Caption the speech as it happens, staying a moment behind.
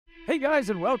Hey guys,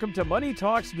 and welcome to Money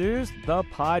Talks News, the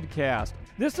podcast.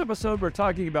 This episode, we're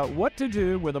talking about what to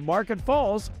do when the market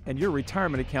falls and your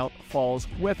retirement account falls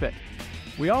with it.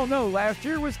 We all know last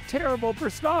year was terrible for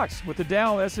stocks, with the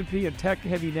Dow, S&P, and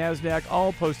tech-heavy NASDAQ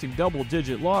all posting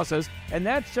double-digit losses, and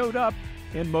that showed up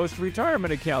in most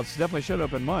retirement accounts. Definitely showed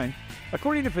up in mine.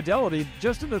 According to Fidelity,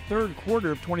 just in the third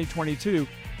quarter of 2022,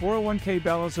 401k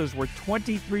balances were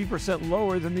 23%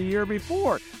 lower than the year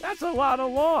before. That's a lot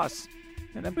of loss.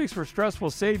 And that makes for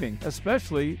stressful saving,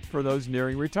 especially for those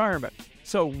nearing retirement.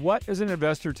 So what is an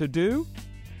investor to do?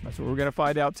 That's what we're going to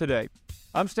find out today.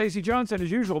 I'm Stacy Johnson. As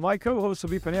usual, my co-host will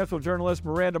be financial journalist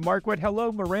Miranda Marquit.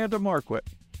 Hello, Miranda Marquit.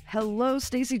 Hello,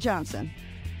 Stacy Johnson.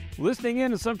 Listening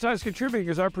in and sometimes contributing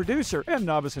is our producer and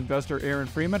novice investor, Aaron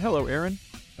Freeman. Hello, Aaron.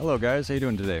 Hello, guys. How you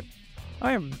doing today?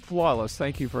 I am flawless.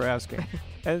 Thank you for asking.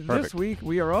 And this week,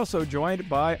 we are also joined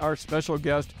by our special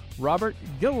guest, Robert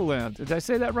Gilliland. Did I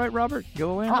say that right, Robert?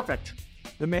 Gilliland? Perfect.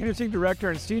 The Managing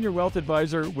Director and Senior Wealth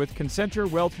Advisor with Concentra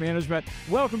Wealth Management.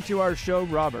 Welcome to our show,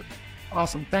 Robert.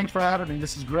 Awesome. Thanks for having me.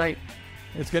 This is great.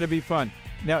 It's going to be fun.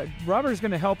 Now, Robert is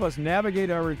going to help us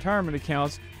navigate our retirement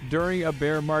accounts during a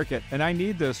bear market. And I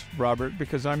need this, Robert,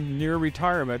 because I'm near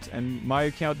retirement and my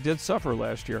account did suffer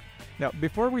last year. Now,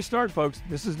 before we start, folks,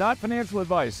 this is not financial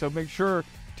advice, so make sure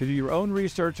to do your own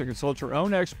research and consult your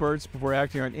own experts before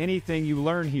acting on anything you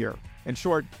learn here. In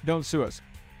short, don't sue us.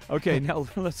 Okay, now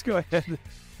let's go ahead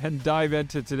and dive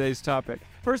into today's topic.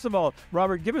 First of all,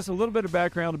 Robert, give us a little bit of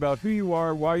background about who you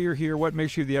are, why you're here, what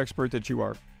makes you the expert that you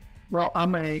are. Well,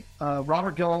 I'm a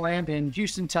Robert Gilliland in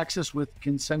Houston, Texas with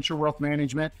Concentra Wealth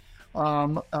Management.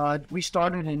 We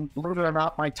started, and believe it or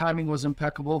not, my timing was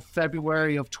impeccable,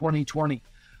 February of 2020.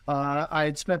 I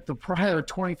had spent the prior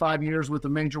 25 years with a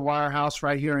major wirehouse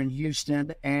right here in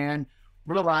Houston and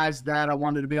realized that I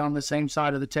wanted to be on the same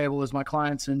side of the table as my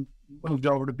clients and moved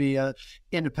over to be an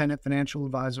independent financial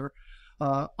advisor.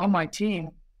 On my team,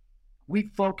 we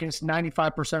focus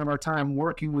 95% of our time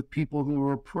working with people who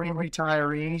are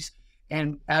pre-retirees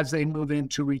and as they move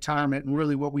into retirement. And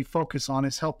really what we focus on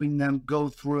is helping them go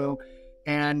through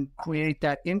and create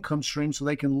that income stream so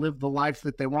they can live the life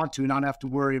that they want to, not have to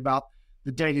worry about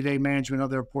the day-to-day management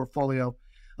of their portfolio.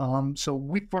 So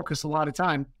we focus a lot of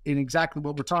time in exactly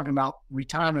what we're talking about,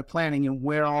 retirement planning and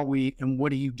where are we and what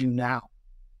do you do now?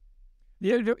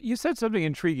 Yeah, you said something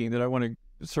intriguing that I want to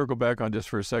circle back on just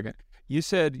for a second. You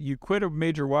said you quit a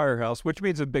major wirehouse, which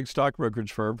means a big stock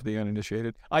brokerage firm for the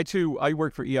uninitiated. I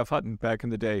worked for E.F. Hutton back in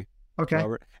the day. Okay.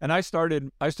 Robert, and I started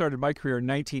my career in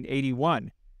 1981,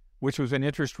 which was when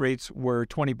interest rates were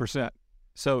 20%.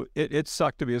 So it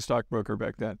sucked to be a stockbroker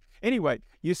back then. Anyway,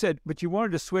 you said, but you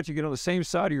wanted to switch and get on the same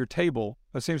side of your table,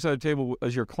 the same side of the table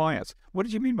as your clients. What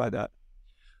did you mean by that?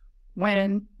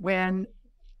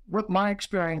 What my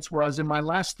experience was in my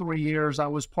last 3 years, I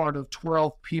was part of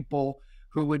 12 people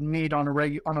who would meet on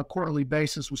a quarterly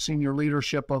basis with senior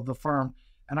leadership of the firm.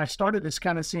 And I started to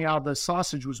kind of see how the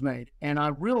sausage was made. And I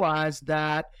realized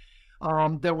that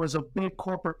there was a big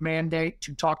corporate mandate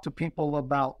to talk to people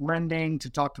about lending,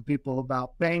 to talk to people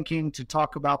about banking, to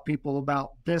talk about people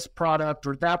about this product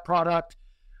or that product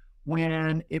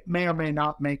when it may or may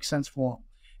not make sense for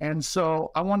them. And so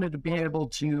I wanted to be able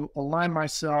to align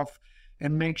myself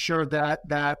and make sure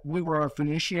that we were a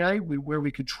fiduciary, where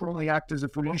we could truly act as a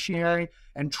fiduciary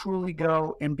and truly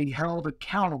go and be held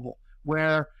accountable,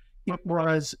 where it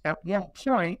was at one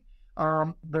point,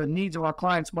 the needs of our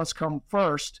clients must come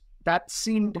first. That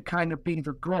seemed to kind of be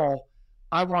the goal.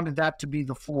 I wanted that to be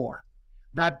the floor.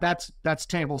 That's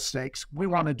table stakes. We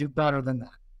want to do better than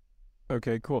that.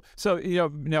 Okay, cool. So,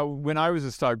 now when I was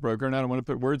a stockbroker, and I don't want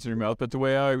to put words in your mouth, but the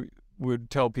way I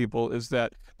would tell people is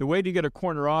that the way to get a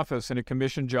corner office in a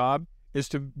commission job is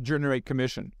to generate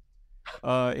commission.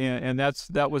 And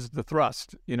that was the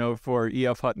thrust, for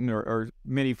E.F. Hutton or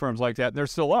many firms like that. And there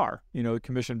still are,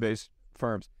 commission-based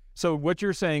firms. So what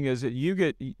you're saying is that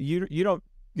you don't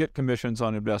get commissions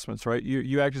on investments, right?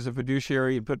 You act as a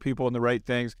fiduciary and put people in the right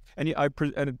things, and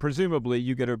presumably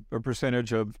you get a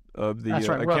percentage of the that's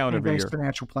right. Account every year.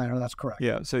 Financial planner, that's correct.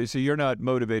 Yeah, so you're not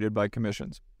motivated by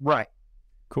commissions. Right.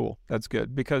 Cool, that's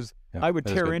good, because I would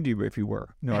tear into you if you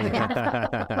were. No,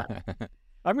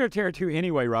 I'm going to tear into you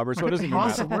anyway, Robert, so it doesn't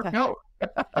matter. No.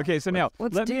 Okay, so now,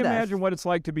 let me imagine what it's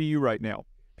like to be you right now.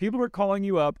 People are calling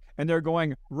you up, and they're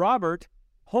going, Robert,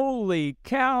 holy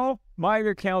cow, my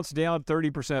account's down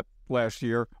 30% last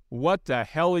year. What the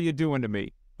hell are you doing to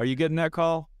me? Are you getting that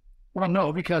call? Well,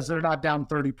 no, because they're not down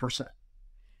 30%.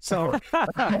 So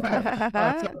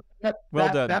that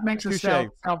makes it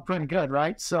sound pretty good,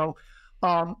 right? So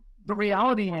the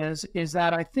reality is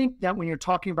that I think that when you're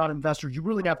talking about investors, you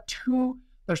really have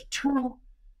there's two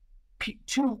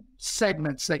two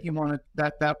segments that you want to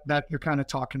that you're kind of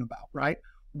talking about, right?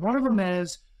 One of them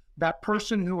is that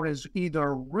person who is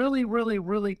either really, really,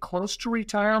 really close to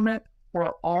retirement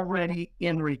or already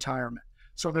in retirement.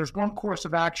 So there's one course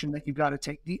of action that you've got to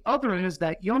take. The other is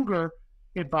that younger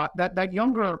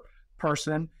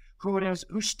person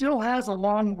who still has a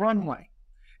long runway.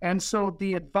 And so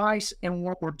the advice and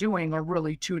what we're doing are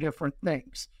really two different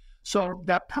things. So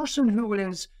that person who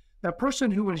is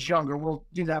younger, we'll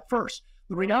do that first.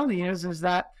 The reality is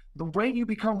that the way you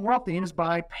become wealthy is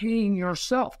by paying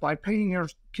yourself,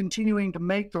 continuing to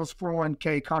make those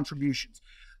 401k contributions,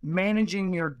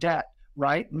 managing your debt,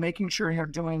 right? Making sure you're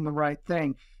doing the right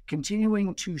thing,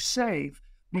 continuing to save,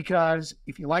 because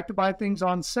if you like to buy things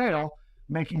on sale,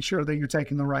 making sure that you're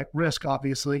taking the right risk,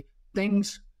 obviously.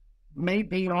 Things may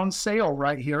be on sale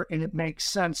right here, and it makes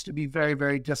sense to be very,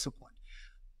 very disciplined.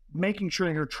 Making sure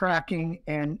you're tracking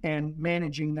and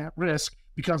managing that risk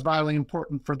becomes vitally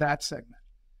important for that segment.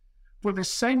 For the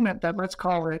segment that, let's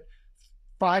call it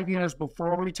 5 years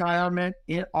before retirement,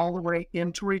 all the way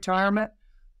into retirement,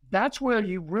 that's where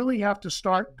you really have to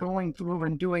start going through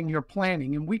and doing your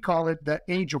planning. And we call it the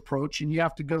age approach. And you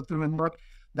have to go through and look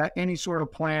that any sort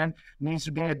of plan needs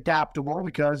to be adaptable,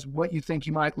 because what you think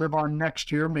you might live on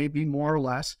next year, maybe more or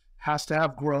less, has to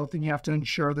have growth, and you have to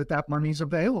ensure that that money's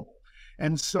available.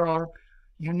 And so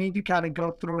you need to kind of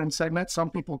go through and segment.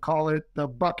 Some people call it the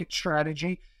bucket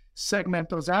strategy. Segment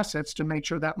those assets to make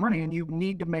sure that money, and you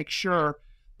need to make sure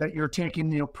that you're taking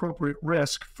the appropriate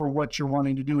risk for what you're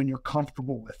wanting to do and you're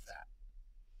comfortable with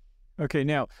that. Okay,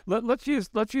 now let's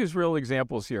use real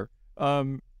examples here.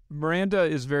 Miranda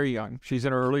is very young; she's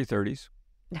in her early 30s.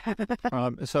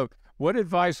 So, what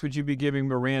advice would you be giving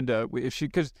Miranda if she?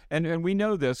 And we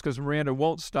know this because Miranda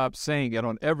won't stop saying it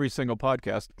on every single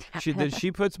podcast.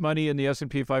 She puts money in the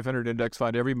S&P 500 index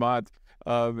fund every month.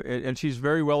 And she's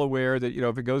very well aware that,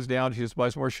 if it goes down, she just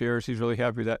buys more shares. She's really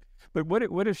happy with that. But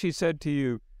what if she said to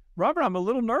you, Robert, I'm a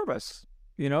little nervous,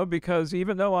 because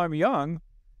even though I'm young,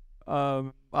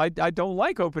 I don't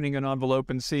like opening an envelope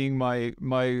and seeing my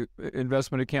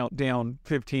investment account down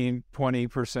 15,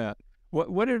 20%. What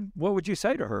would you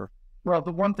say to her? Well,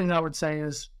 the one thing I would say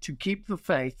is to keep the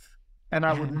faith, and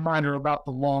I would remind her about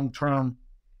the long-term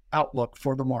outlook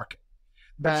for the market.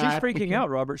 But she's freaking out,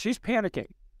 Robert. She's panicking.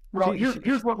 Well,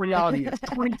 here's what reality is.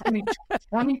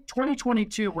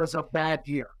 2022 was a bad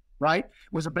year, right?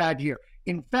 It was a bad year.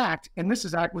 In fact, and this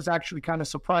was actually kind of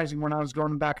surprising when I was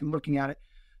going back and looking at it,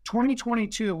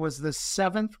 2022 was the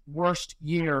 7th worst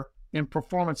year in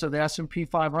performance of the S&P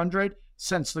 500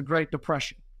 since the Great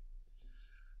Depression.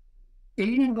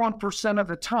 81% of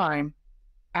the time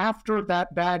after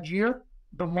that bad year,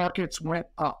 the markets went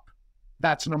up.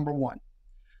 That's number one.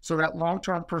 So that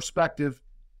long-term perspective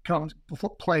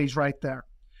plays right there.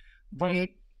 But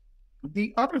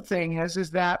the other thing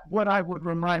is that what I would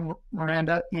remind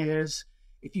Miranda is,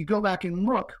 if you go back and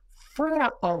look,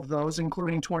 4 of those,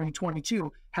 including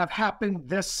 2022, have happened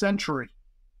this century.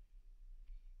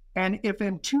 And if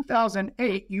in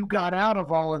 2008 you got out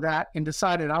of all of that and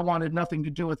decided I wanted nothing to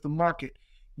do with the market,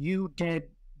 you did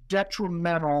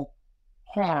detrimental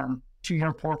harm to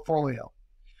your portfolio.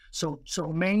 So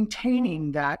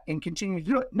maintaining that and continue to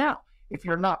do it. Now, if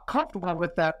you're not comfortable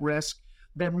with that risk,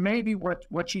 then maybe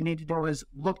what you need to do is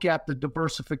look at the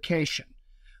diversification.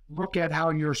 Look at how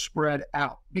you're spread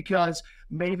out, because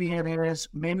maybe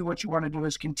what you want to do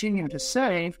is continue to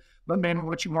save, but maybe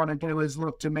what you want to do is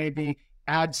look to maybe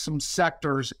add some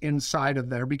sectors inside of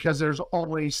there, because there's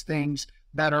always things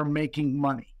that are making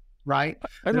money, right?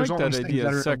 I like that idea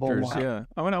of sectors. Yeah,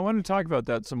 I want to talk about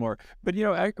that some more. But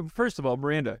first of all,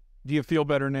 Miranda, do you feel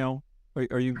better now?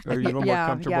 Are you a little more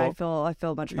comfortable? Yeah, I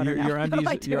feel much better now. Your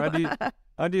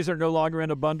undies are no longer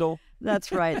in a bundle.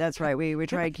 That's right. We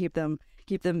try and keep them.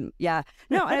 Yeah.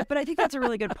 No, but I think that's a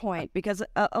really good point, because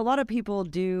a lot of people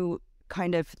do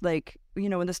kind of like,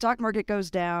 when the stock market goes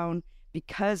down,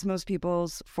 because most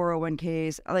people's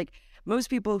 401ks, like most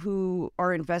people who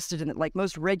are invested in it, like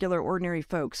most regular ordinary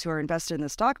folks who are invested in the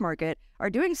stock market, are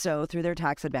doing so through their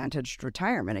tax advantaged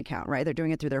retirement account, right? They're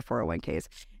doing it through their 401ks.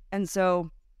 And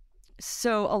so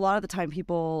a lot of the time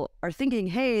people are thinking,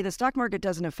 hey, the stock market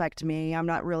doesn't affect me, I'm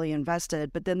not really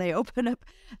invested. But then they open up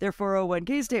their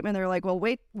 401k statement, they're like, well,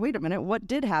 wait a minute, what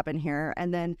did happen here?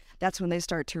 And then that's when they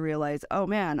start to realize, oh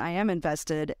man, I am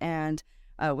invested, and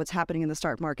what's happening in the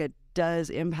stock market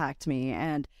does impact me.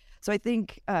 And so I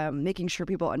think making sure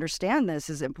people understand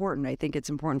this is important. I think it's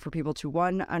important for people to,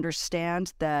 1,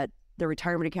 understand that their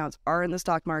retirement accounts are in the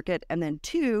stock market, and then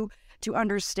 2, to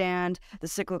understand the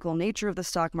cyclical nature of the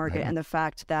stock market and the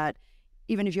fact that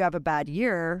even if you have a bad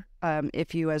year,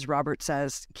 if you, as Robert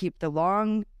says, keep the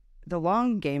long the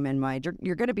long game in mind,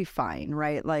 you're going to be fine,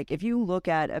 right? Like if you look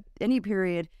at any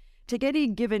period, take any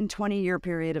given 20-year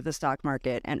period of the stock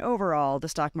market, and overall the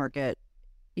stock market,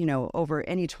 over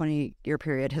any 20-year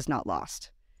period has not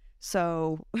lost.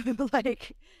 So,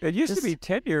 like... It used to be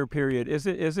 10-year period. Is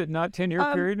it not 10-year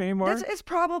period anymore? It's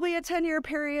probably a 10-year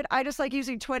period. I just like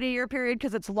using 20-year period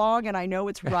because it's long and I know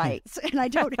it's right. And I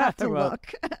don't have to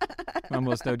look.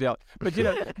 Almost no doubt. But,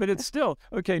 but it's still...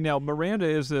 Okay, now, Miranda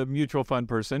is a mutual fund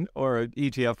person or an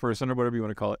ETF person or whatever you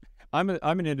want to call it. I'm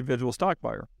an individual stock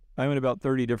buyer. I'm in about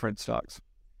 30 different stocks.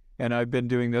 And I've been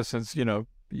doing this since,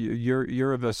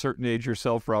 you're of a certain age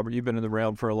yourself, Robert. You've been in the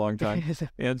round for a long time.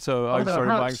 And so I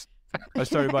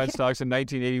started buying stocks in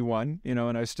 1981,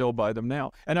 and I still buy them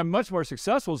now. And I'm much more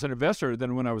successful as an investor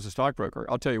than when I was a stockbroker.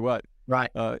 I'll tell you what. Right.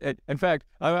 In fact,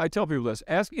 I tell people this.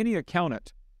 Ask any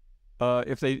accountant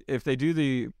if they do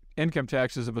the income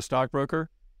taxes of a stockbroker,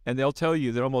 and they'll tell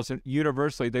you that almost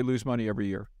universally they lose money every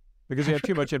year because they have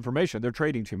too much information. They're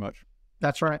trading too much.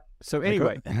 That's right. So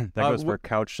anyway. That goes for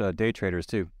couch day traders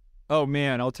too. Oh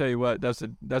man, I'll tell you what, that's a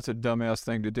dumbass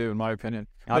thing to do in my opinion.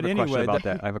 I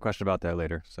have a question about that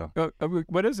later. So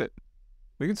what is it?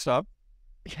 We can stop.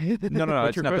 No,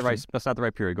 that's not the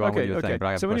right period. Go on with your thing. But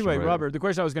I have so a anyway, question Robert, the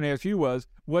question I was going to ask you was,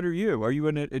 what are you? Are you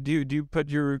in it? Do you put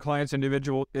your clients in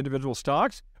individual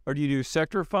stocks, or do you do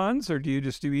sector funds, or do you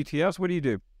just do ETFs? What do you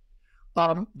do?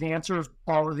 The answer is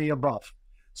all of the above.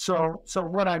 So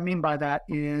what I mean by that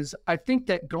is I think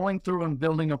that going through and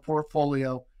building a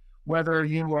portfolio, whether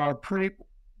you are pretty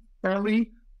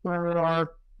early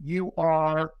or you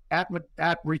are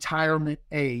at retirement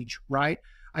age, right?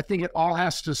 I think it all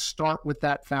has to start with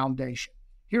that foundation.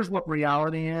 Here's what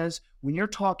reality is. When you're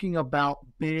talking about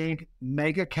big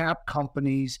mega cap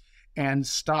companies and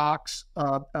stocks,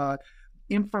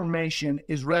 information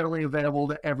is readily available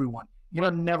to everyone.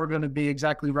 You're never going to be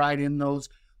exactly right in those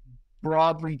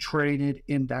broadly traded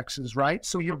indexes, right?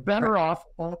 So you're better off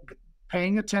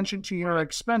paying attention to your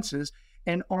expenses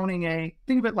and owning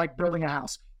think of it like building a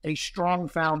house, a strong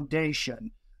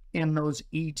foundation in those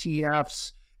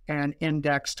ETFs and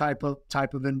index type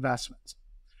of investments.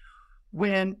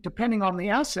 When, depending on the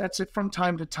assets, from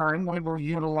time to time, we will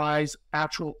utilize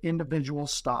actual individual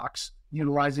stocks,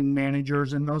 utilizing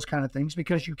managers and those kind of things,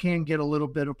 because you can get a little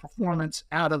bit of performance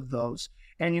out of those.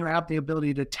 And you have the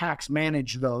ability to tax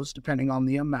manage those depending on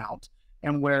the amount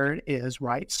and where it is,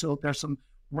 right? So there's some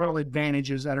real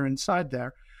advantages that are inside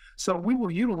there. So we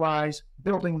will utilize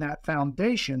building that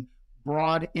foundation,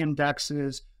 broad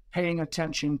indexes, paying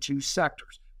attention to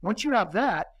sectors. Once you have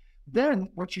that, then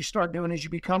what you start doing is you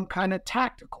become kind of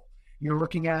tactical. You're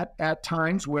looking at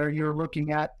times where you're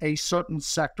looking at a certain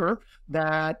sector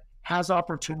that has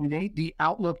opportunity, the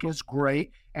outlook is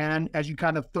great, and as you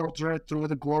kind of filter it through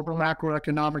the global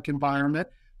macroeconomic environment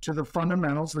to the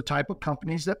fundamentals, the type of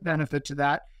companies that benefit to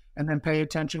that, and then pay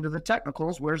attention to the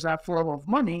technicals, where's that flow of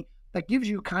money, that gives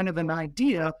you kind of an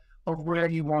idea of where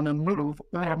you want to move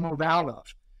or move out of.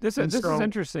 This is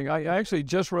interesting. I actually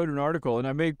just wrote an article, and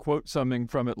I may quote something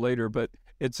from it later, but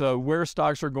it's where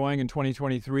stocks are going in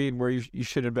 2023 and where you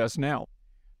should invest now.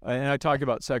 And I talk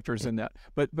about sectors in that.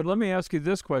 But let me ask you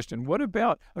this question. What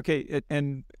about,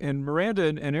 and Miranda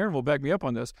and Aaron will back me up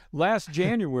on this. Last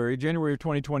January of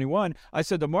 2021, I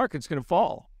said the market's going to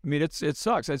fall. I mean, it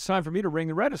sucks. It's time for me to ring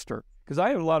the register because I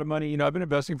have a lot of money. I've been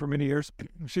investing for many years.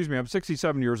 Excuse me, I'm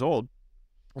 67 years old,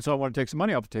 so I want to take some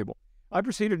money off the table. I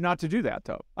proceeded not to do that,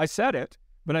 though. I said it,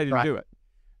 but I didn't do it.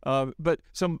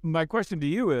 So my question to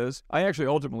you is, I actually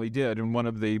ultimately did in one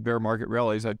of the bear market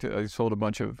rallies. I sold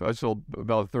about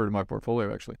a third of my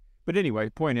portfolio, actually. But anyway,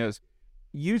 point is,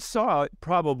 you saw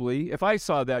probably, if I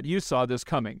saw that, you saw this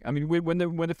coming. I mean, when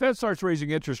the Fed starts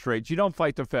raising interest rates, you don't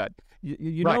fight the Fed.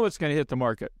 You know it's going to hit the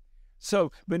market.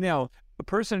 So, but now, a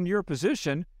person in your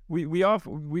position, we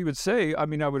would say, I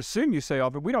mean, I would assume you say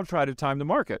often, we don't try to time the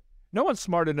market. No one's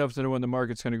smart enough to know when the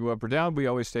market's going to go up or down. We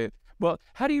always say, well,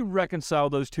 how do you reconcile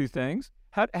those two things?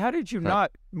 How did you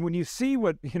not, when you see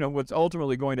what's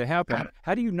ultimately going to happen,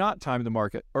 how do you not time the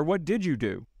market, or what did you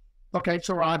do? Okay,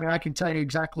 so I mean, I can tell you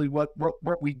exactly what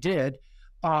we did,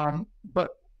 but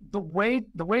the way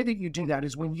that you do that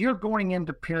is when you're going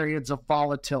into periods of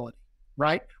volatility,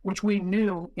 right? Which we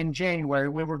knew in January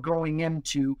we were going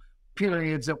into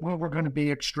periods that we were going to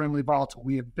be extremely volatile.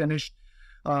 We had finished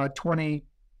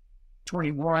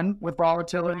 2021 with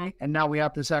volatility, and now we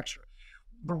have this extra.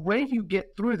 The way you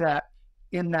get through that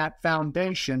in that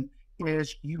foundation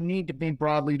is you need to be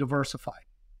broadly diversified.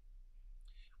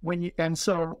 And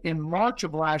so in March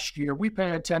of last year, we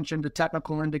pay attention to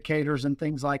technical indicators and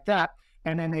things like that.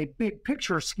 And in a big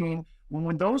picture scheme,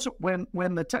 when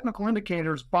the technical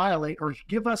indicators violate or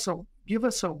give us give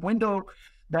us a window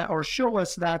that, or show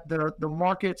us that the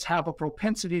markets have a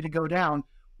propensity to go down,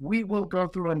 we will go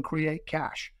through and create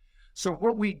cash. So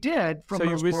what we did from so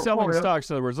you're selling stocks.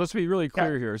 In other words, let's be really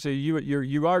clear here. So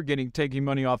you are taking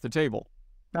money off the table.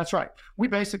 That's right. We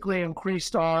basically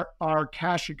increased our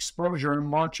cash exposure in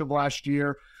March of last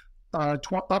year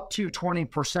up to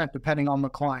 20%, depending on the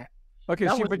client. Okay,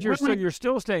 but you're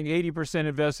still staying 80%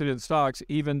 invested in stocks,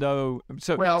 even though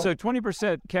so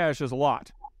 20% cash is a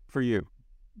lot for you.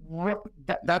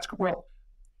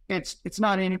 It's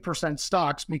not 80%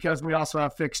 stocks because we also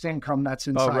have fixed income that's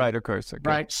inside. Oh, right, of course. Okay.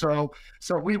 Right. So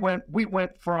we went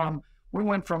from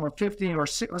a 50 or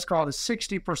let's call it a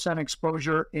 60%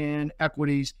 exposure in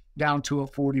equities down to a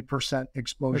 40%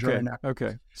 exposure in equities.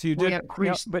 Okay. So you did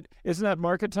increase, but isn't that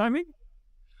market timing?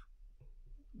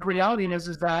 The reality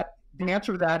is that the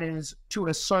answer to that is to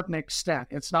a certain extent.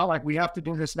 It's not like we have to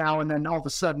do this now and then all of a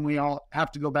sudden we all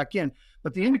have to go back in.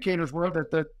 But the indicators were that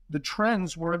the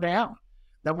trends were down,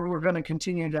 that we were going to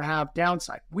continue to have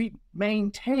downside. We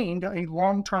maintained a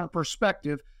long-term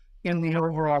perspective in the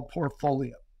overall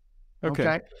portfolio.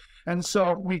 Okay. And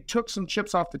so we took some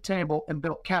chips off the table and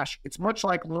built cash. It's much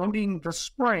like loading the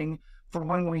spring for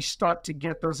when we start to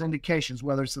get those indications,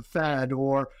 whether it's the Fed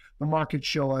or the market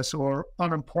show us, or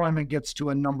unemployment gets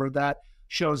to a number that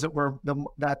shows that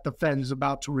that the Fed is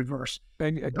about to reverse.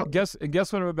 And guess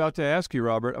what I'm about to ask you,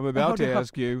 Robert? I'm about to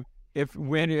ask you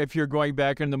if you're going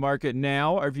back in the market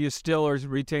now, or if you still are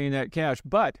retaining that cash.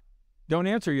 But don't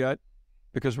answer yet,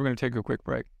 because we're going to take a quick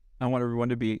break. I want everyone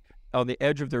to be on the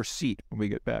edge of their seat when we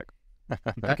get back.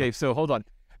 Okay, so hold on.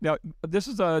 Now, this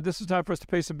is time for us to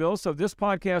pay some bills. So this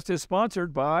podcast is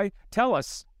sponsored by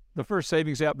TELUS, the first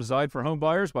savings app designed for home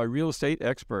buyers by real estate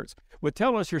experts. With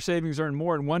TELUS, your savings earn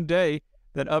more in one day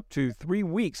than up to 3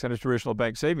 weeks in a traditional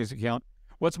bank savings account.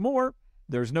 What's more,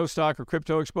 there's no stock or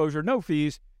crypto exposure, no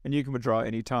fees, and you can withdraw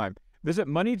anytime. Visit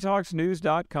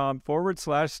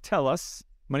moneytalksnews.com/TELUS,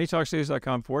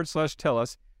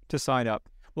 moneytalksnews.com/TELUS to sign up.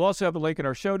 We'll also have a link in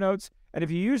our show notes. And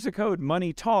if you use the code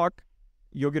MONEYTALK,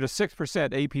 you'll get a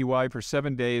 6% APY for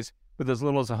 7 days with as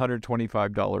little as a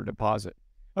 $125 deposit.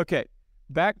 Okay,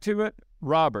 back to it.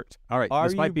 Robert. All right,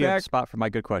 this might be a spot for my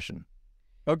good question.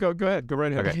 Oh, go ahead. Go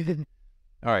right ahead. Okay.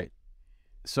 All right.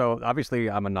 So obviously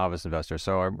I'm a novice investor,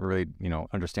 so I'm really,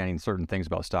 understanding certain things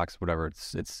about stocks, whatever.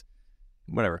 It's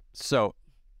whatever. So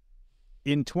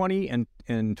in 20 and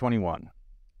in 21,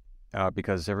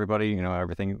 because everybody,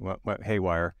 everything went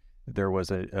haywire, there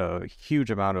was a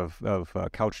huge amount of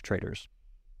couch traders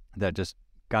that just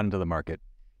got into the market.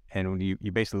 And when you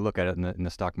basically look at it in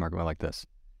the stock market went like this,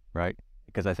 right?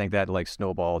 Because I think that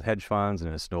snowballed hedge funds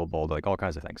and it snowballed all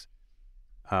kinds of things.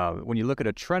 When you look at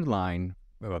a trend line,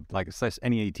 like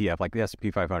any ETF, like the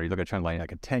S&P 500, you look at a trend line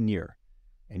like a 10-year,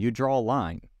 and you draw a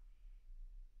line,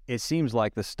 it seems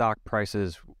like the stock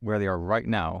prices where they are right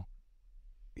now,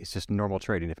 it's just normal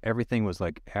trading. If everything was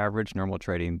like average normal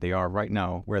trading, they are right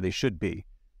now where they should be.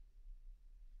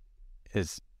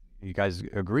 You guys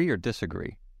agree or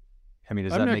disagree? I mean,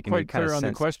 does that make any kind of sense? I'm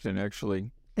not quite clear on the question,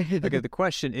 actually. Okay, the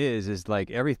question is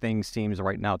like everything seems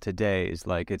right now today is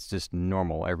like it's just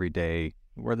normal every day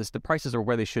where the prices are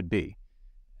where they should be.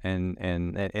 And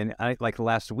I like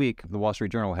last week, the Wall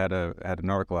Street Journal had an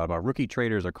article out about rookie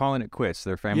traders are calling it quits.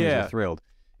 Their families are thrilled.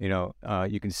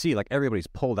 You can see like everybody's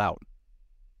pulled out.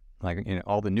 Like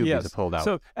all the newbies have pulled out.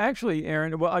 So actually,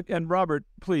 Aaron, well, and Robert,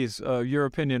 please, your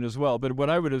opinion as well. But what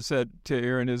I would have said to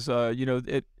Aaron is,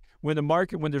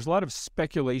 when there's a lot of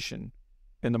speculation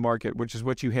in the market, which is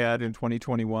what you had in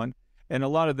 2021, and a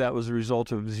lot of that was a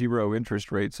result of zero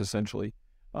interest rates, essentially.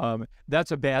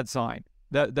 That's a bad sign.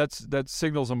 That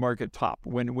signals a market top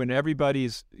when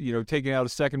everybody's taking out a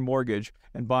second mortgage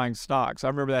and buying stocks. I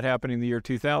remember that happening in the year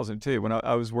 2000 too. When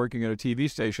I was working at a TV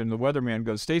station, the weatherman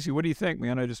goes, "Stacy, what do you think,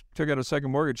 man? I just took out a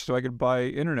second mortgage so I could buy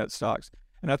internet stocks."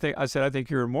 And I said, "I think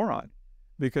you're a moron,"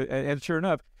 because and sure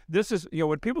enough, this is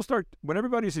when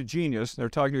everybody's a genius, they're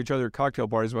talking to each other at cocktail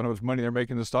parties about how much money they're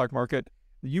making in the stock market.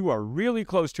 You are really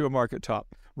close to a market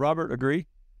top. Robert, agree?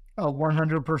 Oh,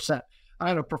 100%. I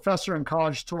had a professor in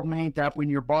college told me that when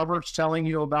your barber's telling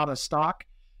you about a stock,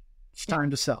 it's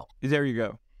time to sell. There you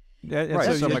go.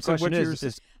 Right. So my question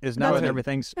is now that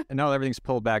everything's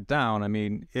pulled back down. I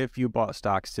mean, if you bought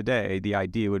stocks today, the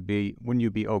idea would be, wouldn't you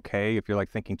be okay if you're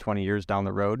like thinking 20 years down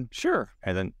the road? Sure.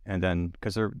 And then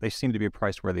because they seem to be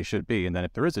priced where they should be, and then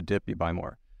if there is a dip, you buy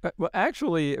more. Well,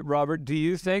 actually, Robert, do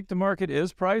you think the market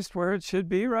is priced where it should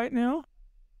be right now?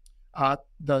 I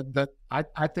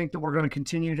think that we're going to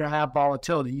continue to have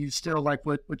volatility. You still, like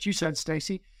what you said,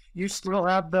 Stacy, you still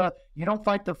have you don't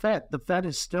fight the Fed. The Fed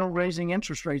is still raising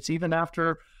interest rates even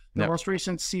after The Yep. most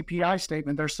recent CPI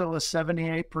statement, there's still a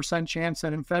 78% chance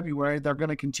that in February they're going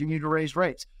to continue to raise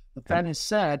rates. The Fed has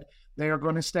said they are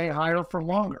going to stay higher for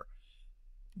longer.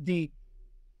 The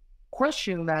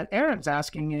question that Aaron's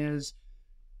asking is,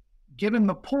 given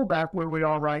the pullback where we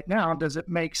are right now, does it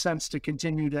make sense to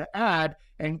continue to add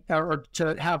or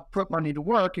to have put money to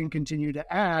work and continue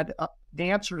to add? The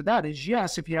answer to that is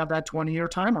yes, if you have that 20-year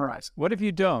time horizon. What if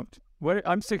you don't?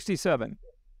 I'm 67,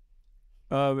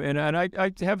 and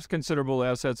I have considerable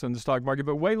assets in the stock market,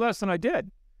 but way less than I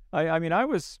did. I mean, I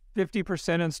was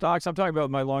 50% in stocks. I'm talking about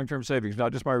my long-term savings,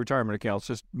 not just my retirement accounts,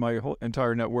 just my whole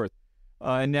entire net worth.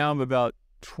 And now I'm about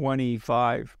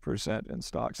 25% in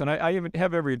stocks. And I even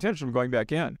have every intention of going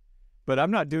back in, but I'm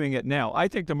not doing it now. I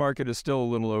think the market is still a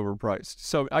little overpriced.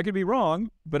 So I could be wrong,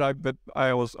 but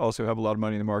I also have a lot of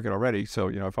money in the market already. So,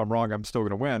 if I'm wrong, I'm still going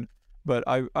to win. But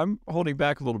I'm holding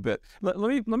back a little bit. Let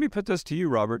me put this to you,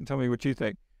 Robert, and tell me what you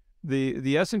think.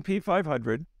 The S&P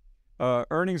 500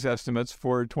 earnings estimates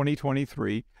for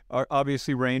 2023 are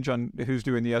obviously range on who's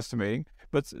doing the estimating,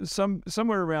 but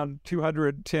somewhere around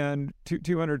 $200 to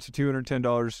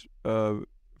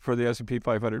 $210 for the S&P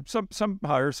 500. Some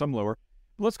higher, some lower.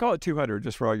 Let's call it 200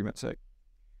 just for argument's sake.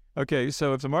 Okay,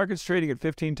 so if the market's trading at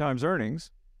 15 times earnings,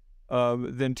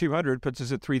 then 200 puts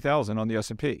us at 3,000 on the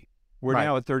S&P. We're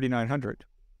now at 3,900.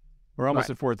 We're almost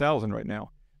at 4,000 right now.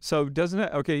 So doesn't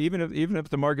it, okay, even if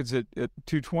the market's at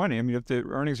 220, I mean, if the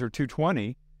earnings are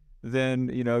 220,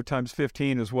 then, times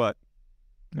 15 is what?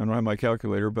 I don't have my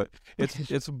calculator, but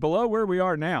it's below where we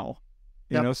are now.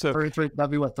 So 33,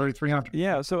 that'd be what, 3,300.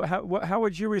 Yeah. So how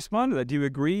would you respond to that? Do you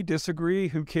agree, disagree?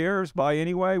 Who cares? Buy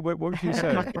anyway? What would you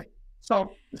say?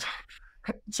 So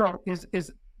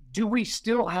do we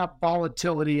still have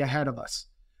volatility ahead of us?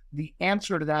 The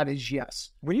answer to that is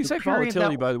yes. When you say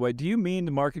volatility, by the way, do you mean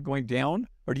the market going down,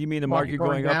 or do you mean the market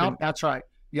going down? up? That's right.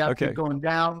 Yeah, okay. Going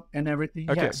down and everything.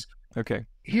 Okay. Yes. Okay.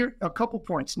 Here, a couple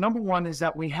points. Number one is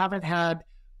that we haven't had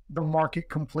the market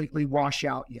completely wash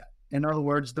out yet. In other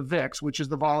words, the VIX, which is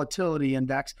the volatility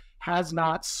index, has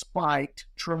not spiked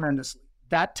tremendously.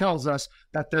 That tells us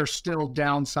that there's still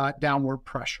downward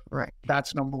pressure. Right.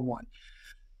 That's number one.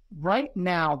 Right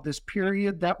now, this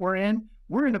period that we're in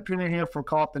a period here for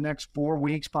call it the next 4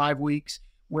 weeks, 5 weeks,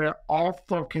 where all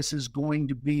focus is going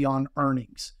to be on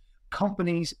earnings,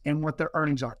 companies and what their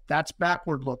earnings are. That's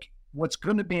backward looking. What's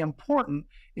going to be important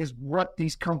is what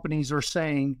these companies are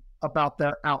saying about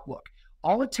their outlook.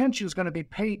 All attention is going to be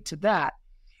paid to that.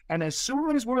 And as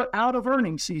soon as we're out of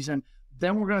earnings season,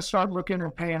 then we're going to start looking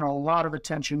and paying a lot of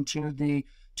attention to the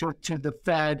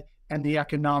Fed and the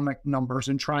economic numbers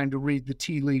and trying to read the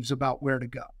tea leaves about where to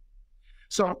go.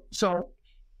 So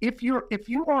if you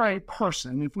are a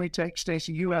person, if we take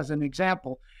Stacy, you as an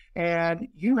example, and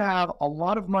you have a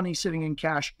lot of money sitting in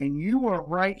cash and you are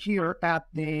right here at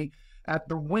the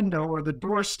window or the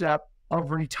doorstep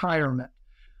of retirement,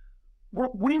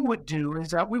 what we would do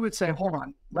is that we would say, hold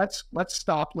on, let's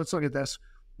stop. Let's look at this.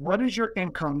 What is your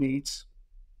income needs,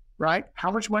 right?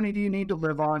 How much money do you need to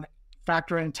live on?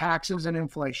 Factor in taxes and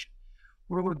inflation.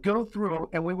 We would go through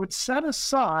and we would set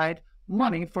aside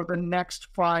money for the next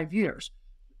 5 years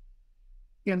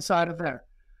inside of there.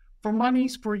 For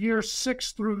monies for years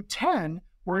 6 through 10,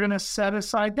 we're going to set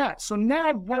aside that. So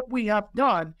now what we have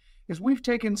done is we've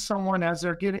taken someone as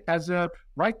they're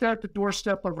right there at the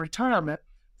doorstep of retirement,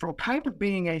 from kind of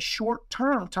being a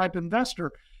short-term type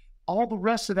investor, all the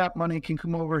rest of that money can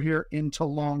come over here into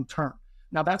long-term.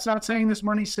 Now, that's not saying this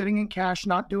money's sitting in cash,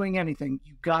 not doing anything.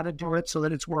 You got to do it so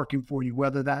that it's working for you,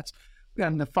 whether that's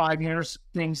in the 5 years,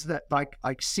 things that like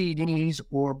CDs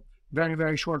or very,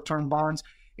 very short-term bonds.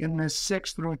 In the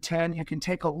 6 through 10, you can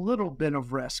take a little bit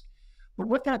of risk. But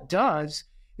what that does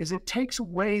is it takes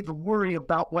away the worry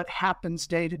about what happens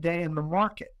day to day in the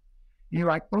market. You're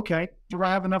like, okay, do I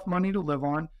have enough money to live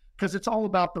on? Because it's all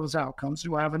about those outcomes.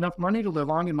 Do I have enough money to live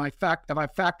on? Have I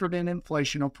factored in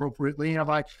inflation appropriately? Have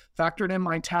I factored in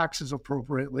my taxes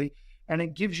appropriately? And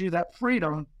it gives you that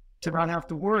freedom to not have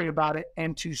to worry about it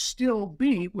and to still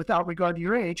be, without regard to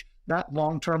your age, that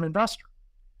long-term investor.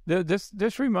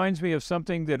 This reminds me of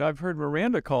something that I've heard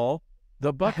Miranda call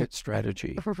the bucket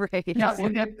strategy. Right.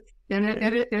 Yeah,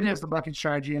 it is the bucket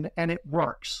strategy, and it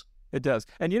works. It does.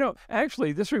 And,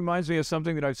 actually, this reminds me of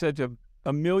something that I've said to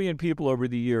a million people over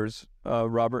the years,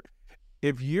 Robert.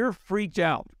 If you're freaked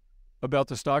out about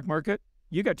the stock market,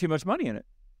 you got too much money in it.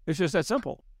 It's just that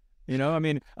simple. I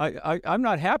mean, I'm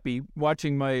not happy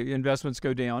watching my investments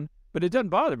go down, but it doesn't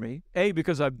bother me. A,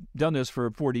 because I've done this for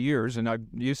 40 years and I'm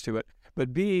used to it.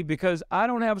 But B, because I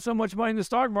don't have so much money in the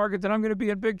stock market that I'm going to be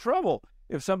in big trouble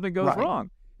if something goes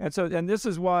wrong. And this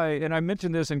is why, and I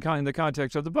mentioned this in the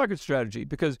context of the bucket strategy,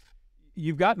 because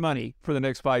you've got money for the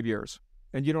next 5 years,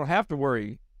 and you don't have to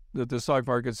worry that the stock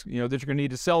market's, that you're going to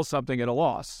need to sell something at a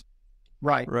loss.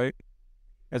 Right. Right.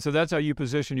 And so that's how you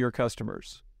position your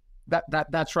customers.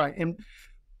 That's right. And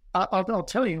I'll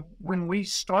tell you, when we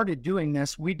started doing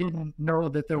this, we didn't know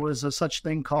that there was a such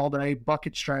thing called a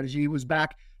bucket strategy. It was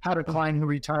back, had a client who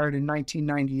retired in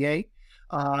 1998.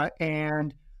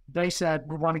 And they said,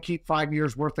 we want to keep 5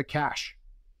 years worth of cash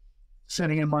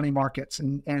sitting in money markets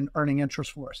and earning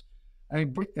interest for us. I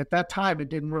mean, at that time, it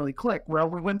didn't really click. Well,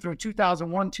 we went through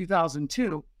 2001,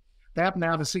 2002. They happened to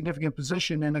have a significant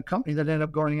position in a company that ended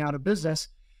up going out of business.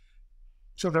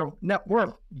 So their net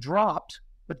worth dropped,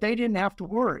 but they didn't have to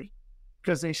worry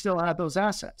because they still had those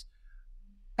assets.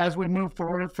 As we move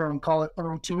forward from, call it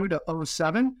 02 to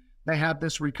 07, they had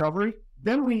this recovery.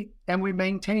 Then we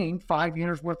maintained 5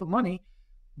 years worth of money.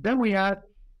 Then we had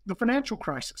the financial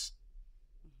crisis.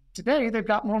 Today, they've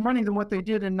got more money than what they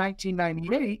did in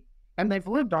 1998, and they've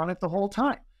lived on it the whole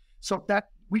time. So that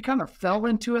we kind of fell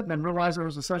into it and then realized there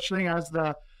was a such thing as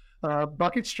the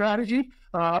bucket strategy.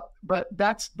 But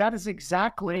that is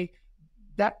exactly,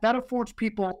 that affords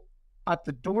people at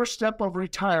the doorstep of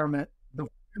retirement the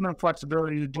freedom and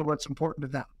flexibility to do what's important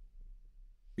to them.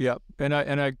 Yeah, and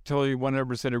I totally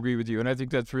 100% agree with you, and I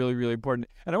think that's really, really important.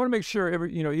 And I want to make sure,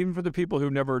 even for the people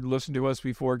who've never listened to us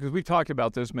before, because we've talked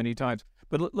about this many times,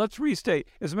 but let's restate.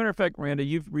 As a matter of fact, Miranda,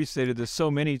 you've restated this so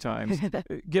many times.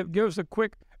 Give us a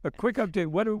quick update.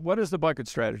 What is the bucket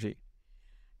strategy?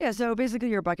 Yeah, so basically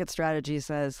your bucket strategy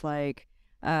says, I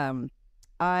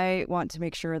want to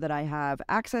make sure that I have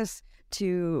access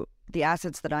to the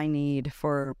assets that I need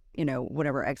for,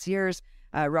 whatever X years.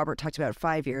 Robert talked about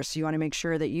 5 years. So you want to make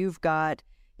sure that you've got,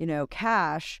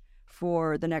 cash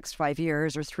for the next 5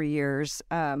 years or 3 years.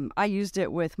 I used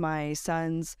it with my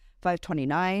son's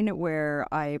 529 where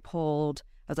I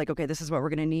was like, okay, this is what we're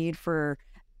going to need for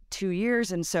 2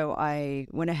 years. And so I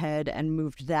went ahead and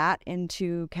moved that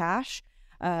into cash.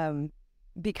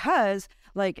 Because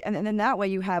and then that way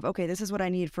you have, okay, this is what I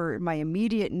need for my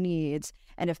immediate needs.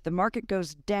 And if the market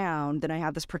goes down, then I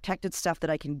have this protected stuff that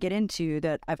I can get into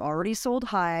that I've already sold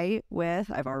high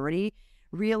with. I've already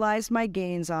realized my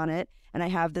gains on it. And I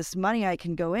have this money I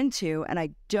can go into, and I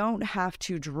don't have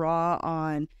to draw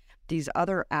on these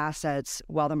other assets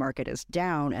while the market is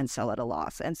down and sell at a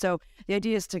loss. And so the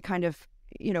idea is to kind of,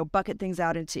 bucket things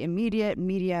out into immediate,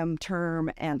 medium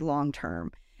term, and long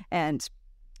term. And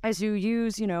as you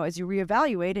use, as you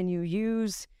reevaluate and you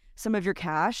use some of your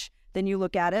cash, then you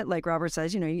look at it, like Robert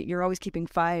says, you're always keeping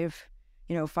 5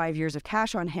 years of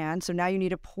cash on hand. So now you need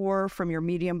to pour from your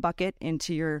medium bucket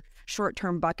into your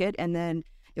short-term bucket, and then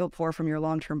you'll pour from your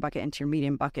long-term bucket into your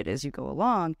medium bucket as you go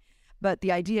along. But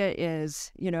the idea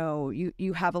is,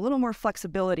 you have a little more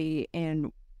flexibility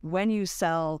in when you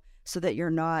sell so that you're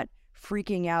not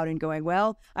freaking out and going,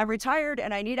 well, I'm retired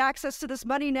and I need access to this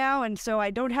money now, and so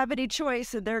I don't have any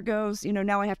choice, and there goes,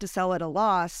 now I have to sell at a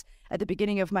loss at the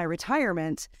beginning of my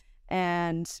retirement,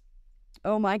 and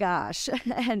oh my gosh.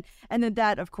 and then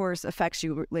that, of course, affects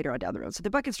you later on down the road. So the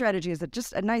bucket strategy is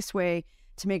just a nice way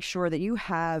to make sure that you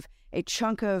have a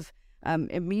chunk of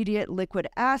immediate liquid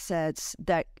assets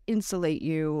that insulate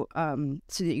you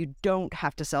so that you don't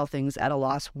have to sell things at a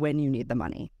loss when you need the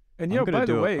money. And by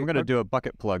the way, I'm going to do a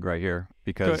bucket plug right here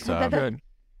because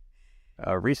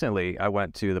recently I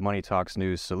went to the Money Talks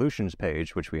News Solutions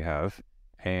page, which we have,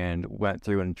 and went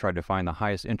through and tried to find the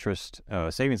highest interest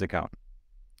savings account.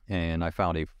 And I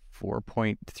found a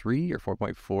 4.3 or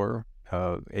 4.4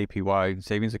 APY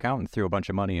savings account and threw a bunch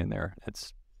of money in there.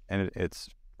 It's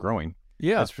growing.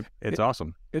 Yeah, it's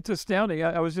awesome. It's astounding.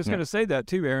 I was just going to say that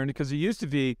too, Aaron, because it used to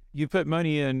be you put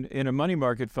money in a money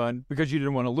market fund because you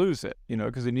didn't want to lose it,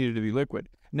 because it needed to be liquid.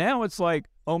 Now it's like,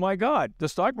 oh my God, the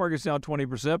stock market's down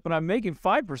 20%, but I'm making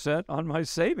 5% on my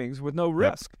savings with no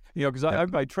risk, because I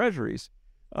buy treasuries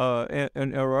or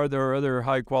there are other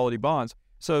high quality bonds.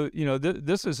 So,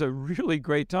 this is a really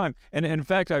great time. And in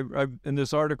fact, I in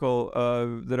this article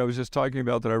that I was just talking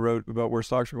about that I wrote about where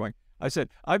stocks are going, I said,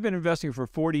 I've been investing for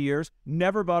 40 years,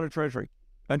 never bought a treasury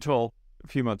until a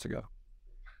few months ago.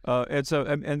 And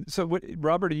so what,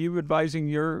 Robert, are you advising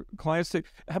your clients how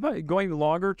about going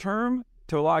longer term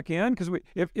to lock in? Because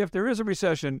if there is a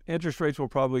recession, interest rates will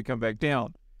probably come back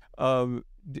down. Do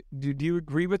you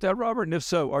agree with that, Robert? And if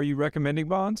so, are you recommending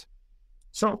bonds?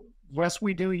 So, yes,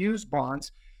 we do use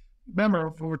bonds. Remember,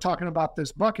 if we're talking about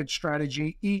this bucket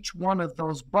strategy, each one of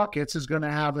those buckets is going to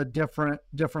have a different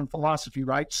philosophy,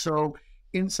 right? So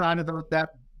inside of that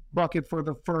bucket for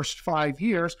the first 5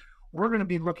 years, we're going to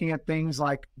be looking at things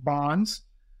like bonds.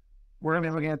 We're going to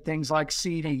be looking at things like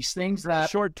CDs, things that...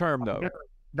 Short term, though.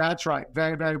 That's right.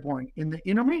 Very, very boring. In the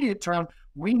intermediate term,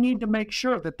 we need to make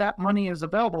sure that that money is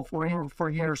available for you for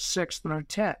years 6 through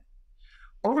 10.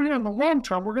 Over here in the long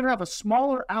term, we're going to have a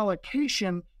smaller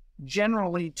allocation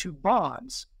generally to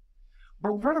bonds.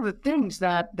 But one of the things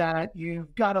that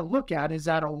you've got to look at is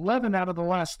that 11 out of the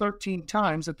last 13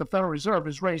 times that the Federal Reserve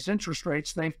has raised interest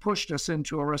rates, they've pushed us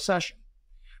into a recession.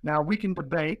 Now, we can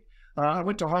debate. I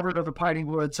went to Harvard of the Piney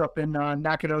Woods up in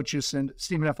Nacogdoches and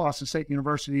Stephen F. Austin State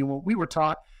University. And what we were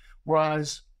taught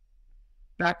was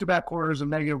back-to-back quarters of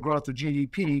negative growth of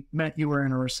GDP meant you were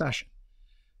in a recession.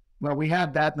 Well, we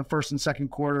had that in the first and second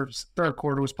quarters. Third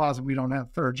quarter was positive. We don't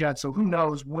have third yet. So who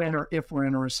knows when or if we're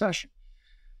in a recession.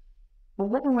 But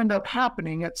what will end up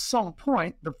happening at some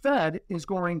point, the Fed is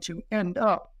going to end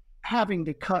up having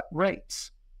to cut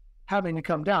rates, having to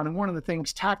come down. And one of the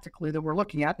things tactically that we're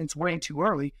looking at, and it's way too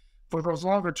early, for those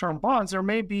longer-term bonds, there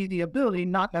may be the ability,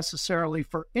 not necessarily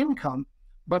for income,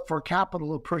 but for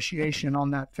capital appreciation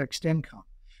on that fixed income.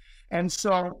 And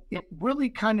so it really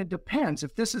kind of depends.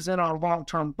 If this is in our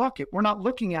long-term bucket, we're not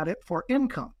looking at it for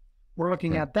income. We're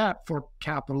looking at that for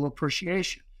capital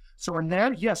appreciation. So in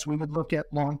there, yes, we would look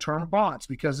at long-term bonds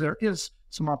because there is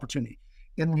some opportunity.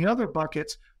 In the other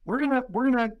buckets, we're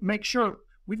gonna make sure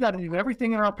we've got to do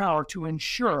everything in our power to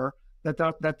ensure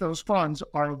that those funds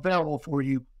are available for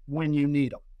you when you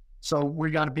need them. So we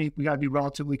got to be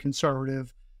relatively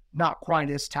conservative, not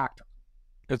quite as tactical.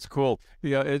 It's cool.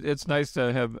 Yeah, it's nice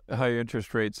to have high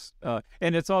interest rates,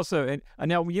 and it's also and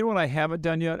now you know what I haven't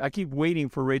done yet. I keep waiting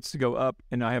for rates to go up,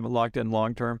 and I haven't locked in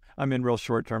long term. I'm in real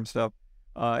short term stuff.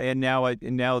 And now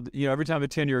every time the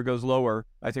 10-year goes lower,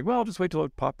 I think, well, I'll just wait till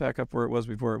it pop back up where it was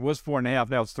before. It was 4.5,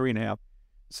 now it's 3.5.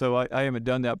 So I haven't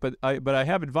done that, but I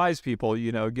have advised people,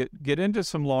 get into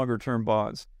some longer term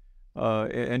bonds,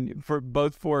 and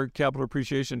for capital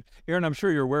appreciation. Aaron, I'm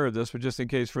sure you're aware of this, but just in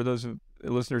case for those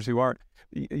listeners who aren't,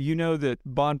 you know that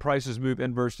bond prices move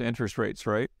inverse to interest rates,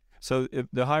 right? So if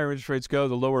the higher interest rates go,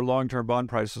 the lower long-term bond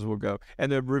prices will go.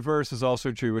 And the reverse is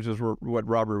also true, which is what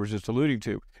Robert was just alluding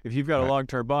to. If you've got a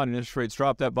long-term bond and interest rates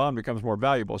drop, that bond becomes more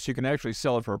valuable. So you can actually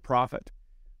sell it for a profit,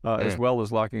 as well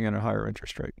as locking in a higher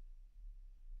interest rate.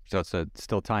 So it's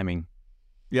still timing.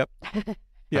 Yep.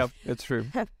 Yep, it's true.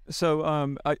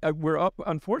 So we're up.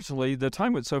 Unfortunately, the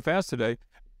time went so fast today.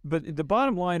 But the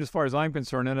bottom line, as far as I'm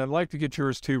concerned, and I'd like to get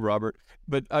yours too, Robert,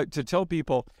 but to tell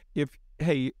people,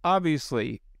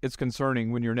 obviously, it's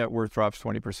concerning when your net worth drops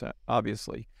 20%,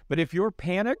 obviously. But if you're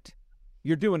panicked,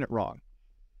 you're doing it wrong.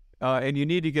 And you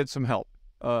need to get some help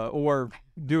or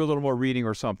do a little more reading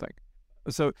or something.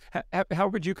 So how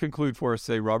would you conclude for us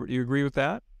today, Robert? Do you agree with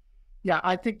that? Yeah,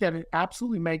 I think that it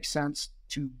absolutely makes sense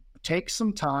to take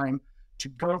some time to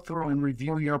go through and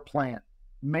review your plan.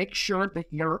 Make sure that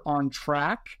you're on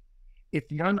track.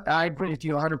 I agree with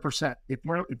you 100%. If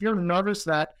you're nervous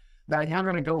that you're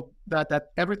going to go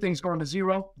that everything's going to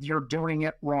zero, you're doing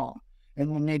it wrong,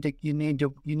 and you need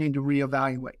to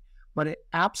reevaluate. But it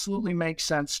absolutely makes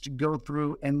sense to go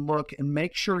through and look and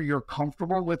make sure you're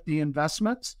comfortable with the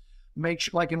investments. Make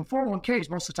sure, like in 401ks,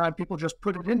 most of the time people just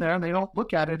put it in there and they don't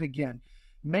look at it again.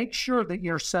 Make sure that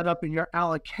your setup and your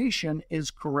allocation is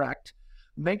correct.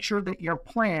 Make sure that your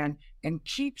plan and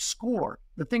keep score.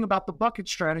 The thing about the bucket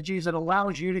strategy is it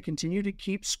allows you to continue to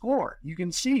keep score. You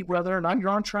can see whether or not you're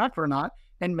on track or not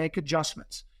and make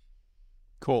adjustments.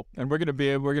 Cool. And we're going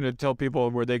to tell people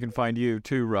where they can find you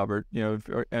too, Robert.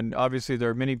 And obviously there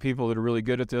are many people that are really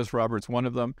good at this. Robert's one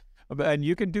of them. And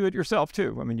you can do it yourself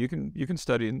too. I mean, you can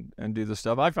study and do this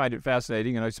stuff. I find it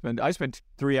fascinating, and I spend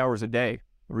 3 hours a day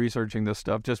researching this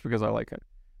stuff just because I like it.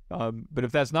 But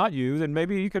if that's not you, then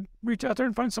maybe you could reach out there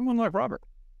and find someone like Robert.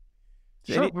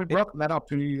 Sure, we'd welcome that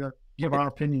opportunity to give our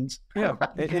opinions. Yeah.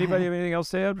 Anybody have anything else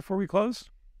to add before we close?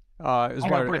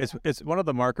 It's one of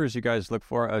the markers you guys look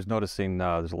for. I was noticing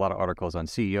there's a lot of articles on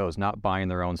CEOs not buying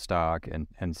their own stock,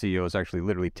 and CEOs actually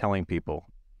literally telling people,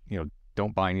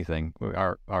 don't buy anything.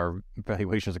 Our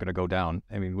valuations are going to go down.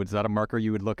 I mean, was that a marker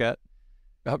you would look at?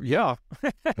 Yeah.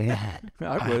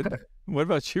 I would. What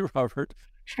about you, Robert?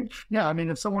 Yeah, I mean,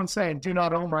 if someone's saying, do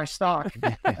not own my stock,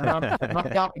 and I'm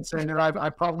not saying that I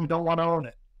probably don't want to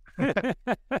own it.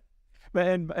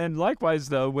 And likewise,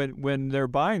 though, when they're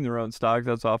buying their own stock,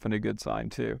 that's often a good sign,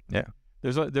 too. Yeah.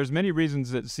 There's many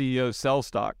reasons that CEOs sell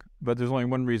stock, but there's only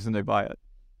one reason they buy it.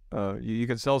 You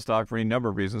can sell stock for any number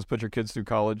of reasons. Put your kids through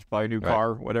college, buy a new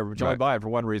car, whatever. But you only buy it for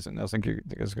one reason. I think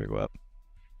it's going to go up.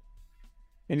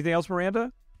 Anything else,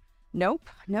 Miranda? Nope.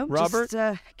 Robert?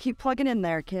 Just keep plugging in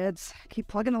there, kids. Keep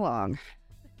plugging along.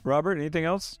 Robert, anything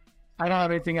else? I don't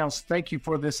have anything else. Thank you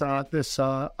for this time.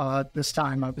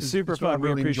 Super fun.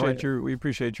 We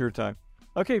appreciate your time.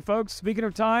 Okay, folks, speaking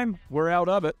of time, we're out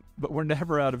of it, but we're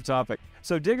never out of topic.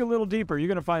 So dig a little deeper. You're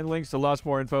going to find links to lots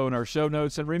more info in our show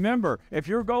notes. And remember, if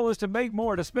your goal is to make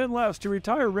more, to spend less, to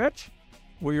retire rich,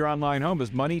 well, your online home is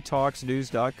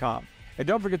moneytalksnews.com. And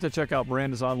don't forget to check out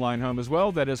Miranda's online home as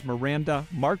well. That is Miranda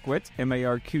Marquit,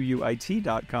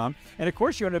 MARQUIT.com. And of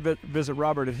course, you want to visit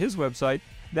Robert at his website.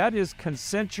 That is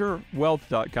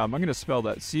ConcentraWealth.com. I'm going to spell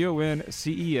that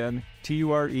CONCENTURE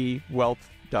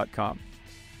wealth.com.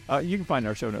 You can find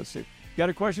our show notes too. Got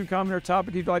a question, comment, or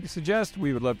topic you'd like to suggest?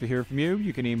 We would love to hear from you.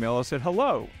 You can email us at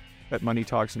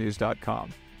hello@moneytalksnews.com.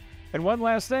 And one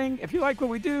last thing, if you like what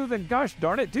we do, then gosh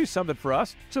darn it, do something for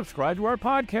us. Subscribe to our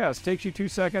podcast. Takes you 2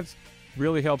 seconds.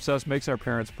 Really helps us, makes our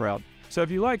parents proud. So if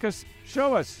you like us,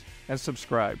 show us and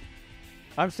subscribe.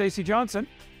 I'm Stacy Johnson.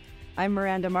 I'm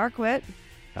Miranda Marquit.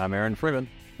 I'm Aaron Freeman.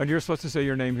 And you're supposed to say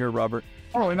your name here, Robert.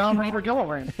 Oh, and I'm Robert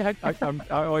Gilliland. I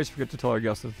always forget to tell our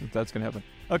guests that that's going to happen.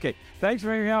 Okay, thanks for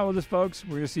hanging out with us, folks.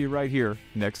 We're going to see you right here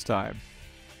next time.